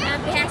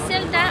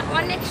ভ্যাসেলটা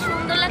অনেক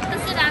সুন্দর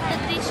লাগতেছে। রাতের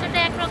দৃশ্যটা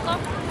একরকম,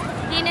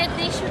 দিনের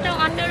দৃশ্যটা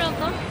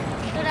অন্যরকম।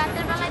 তো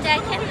রাতের বেলায়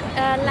দেখেন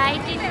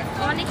লাইটিং,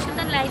 অনেক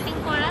সুন্দর লাইটিং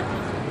করা।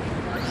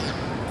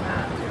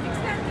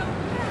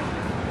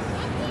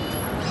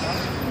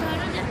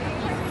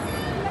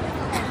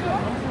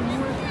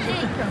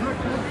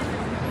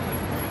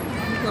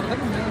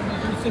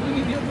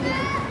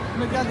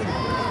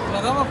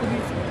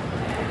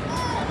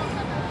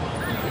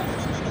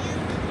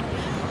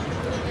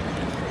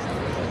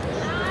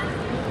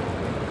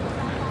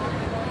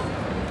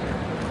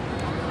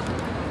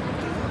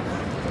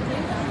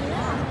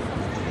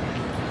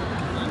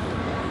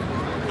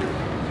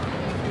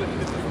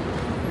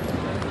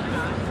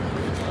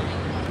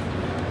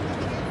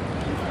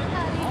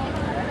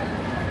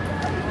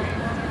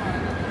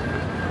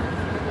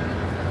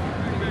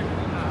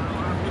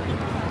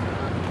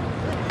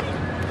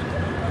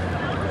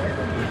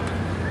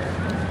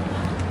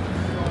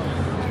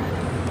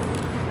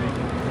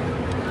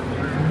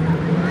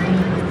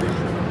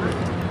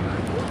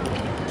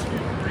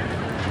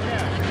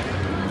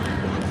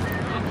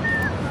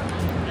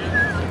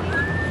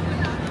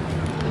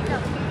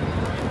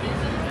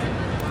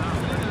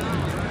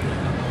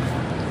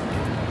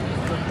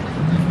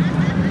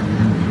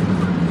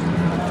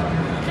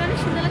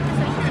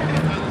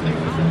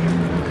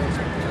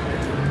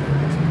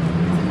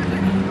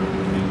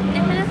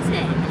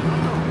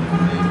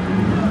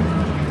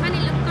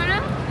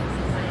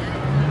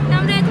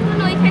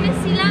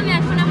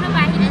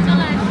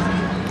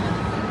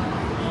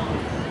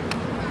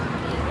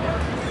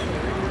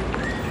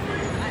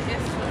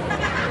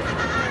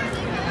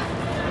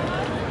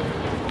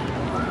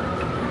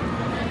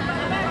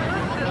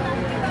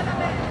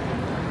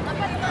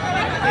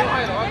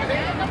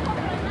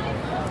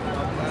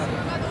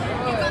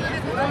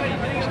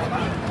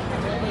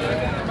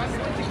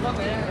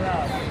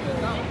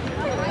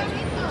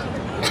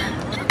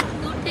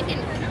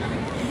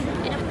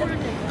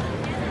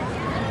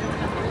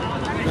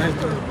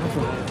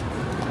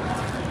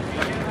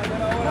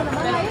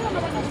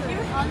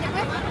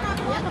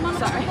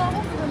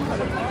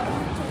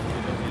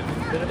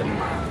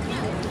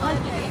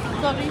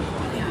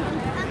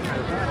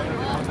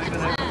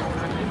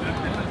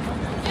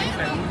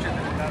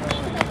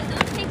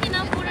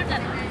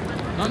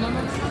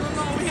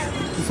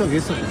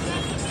 있어.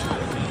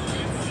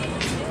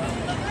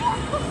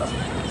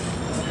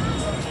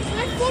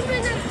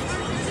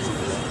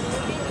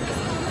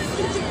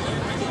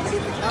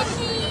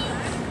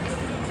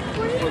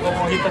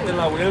 ¿Cómo agítate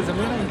la abuela se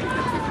muere?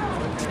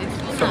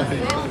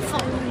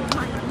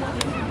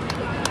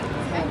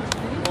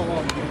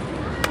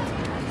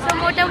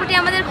 মোটামুটি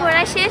আমাদের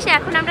ঘোরা শেষ,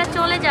 এখন আমরা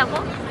চলে যাব।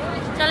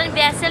 চলেন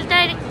ব্যাসেলটা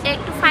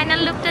একটু ফাইনাল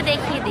লুকটা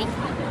দেখিয়ে দিই।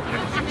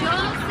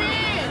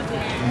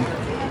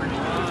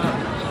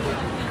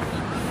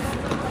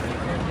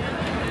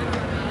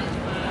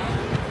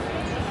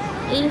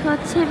 এই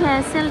হচ্ছে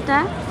ভ্যাসেলটা।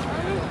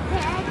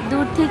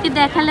 দূর থেকে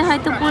দেখালে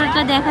হয়তো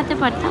পুরোটা দেখাতে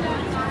পারতাম,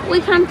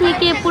 ওইখান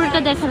থেকে পুরোটা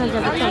দেখানো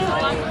যাবে।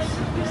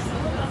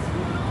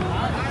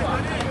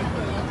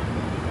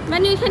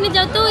 মানে ওইখানে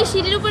যাও তো, ওই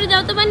সিঁড়ির উপরে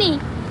যাও তো, বানি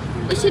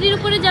ওই সিঁড়ির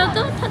উপরে যাও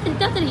তো, তাড়াতাড়ি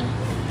তাড়াতাড়ি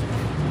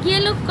গিয়ে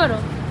লুক করো,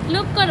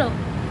 লুক করো।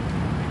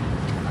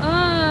 ও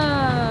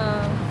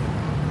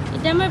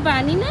এটা আমার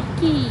বানি না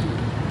কি,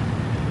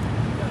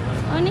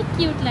 অনেক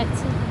কিউট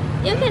লাগছে।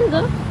 You can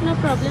go, no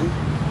problem.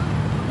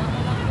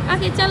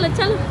 ওকে চলো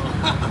চলো।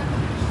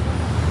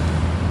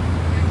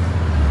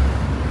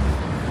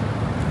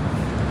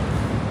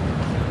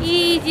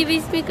 ইজি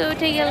বিস্মিকা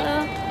উঠে গেল।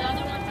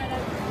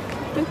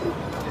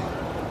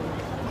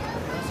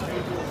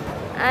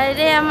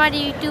 আরে আমার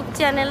ইউটিউব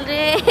চ্যানেল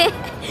রে,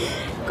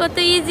 কত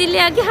ইজিলি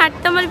আগে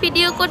হাঁটতাম আর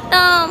ভিডিও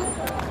করতাম,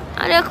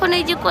 আর এখন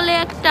এই যে কোলে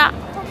একটা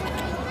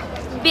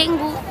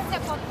বেঙ্গু।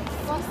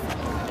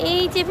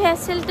 এই যে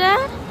ভ্যাসেলটা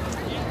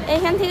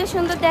এখান থেকে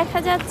সুন্দর দেখা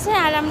যাচ্ছে,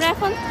 আর আমরা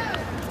এখন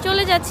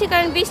চলে যাচ্ছি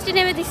কারণ বৃষ্টি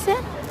নেমে দিচ্ছে।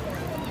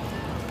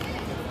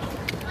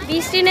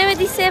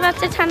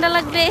 বাচ্চা ঠান্ডা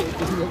লাগবে।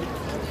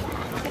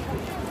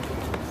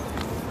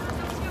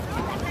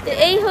 তো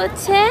এই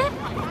হচ্ছে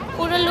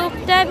পুরো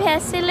লুকটা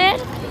ভ্যাসেলের,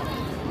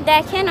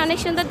 দেখেন অনেক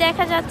সুন্দর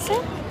দেখা যাচ্ছে।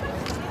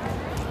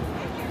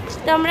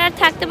 তো আমরা আর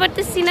থাকতে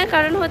পারতেছি না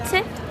কারণ হচ্ছে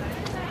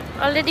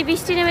অলরেডি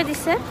বৃষ্টি নেমে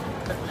দিছে।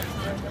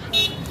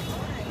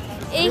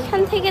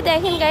 এইখান থেকে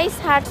দেখেন গাইস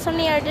হাডসন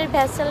ইয়ার্ডের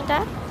ভ্যাসেলটা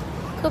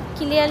খুব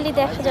ক্লিয়ারলি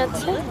দেখা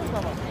যাচ্ছে।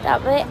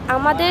 তারপরে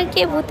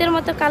আমাদেরকে ভূতের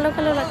মতো কালো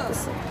কালো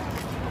লাগতেছে।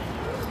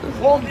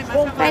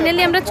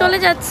 ফাইনালি আমরা চলে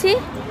যাচ্ছি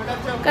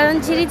কারণ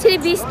ঝিরিঝিরি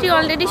বৃষ্টি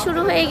অলরেডি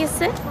শুরু হয়ে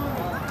গেছে,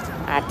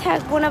 আর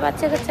থাকবো না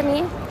বাচ্চা কাচ্চা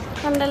নিয়ে,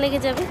 ঠান্ডা লেগে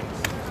যাবে।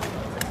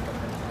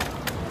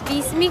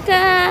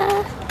 বিস্মিকা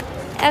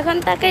এখন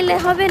তাকাইলে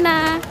হবে না,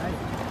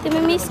 তুমি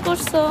মিস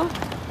করছো।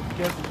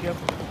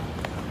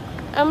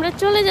 আমরা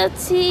চলে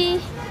যাচ্ছি।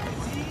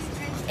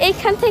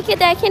 এইখান থেকে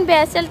দেখেন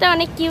ভ্যাসেলটা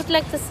অনেক কিউট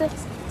লাগতেছে।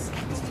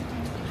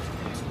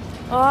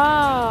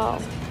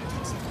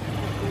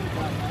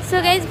 সো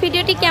গাইজ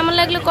ভিডিওটি কেমন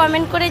লাগলো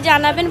কমেন্ট করে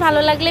জানাবেন, ভালো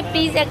লাগলে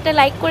প্লিজ একটা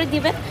লাইক করে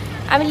দিবেন।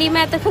 আমি লিমা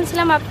এতক্ষণ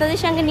ছিলাম আপনাদের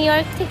সঙ্গে নিউ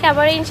ইয়র্ক থেকে,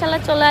 আবার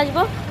ইনশাল্লাহ চলে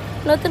আসবো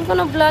নতুন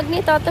কোনো ব্লগ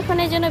নিয়ে।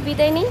 ততক্ষণের জন্য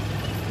বিদায় নিই,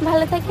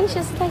 ভালো থাকেন,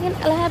 সুস্থ থাকেন,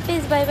 আল্লাহ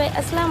হাফিজ, বাই বাই,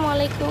 আসসালামু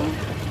আলাইকুম।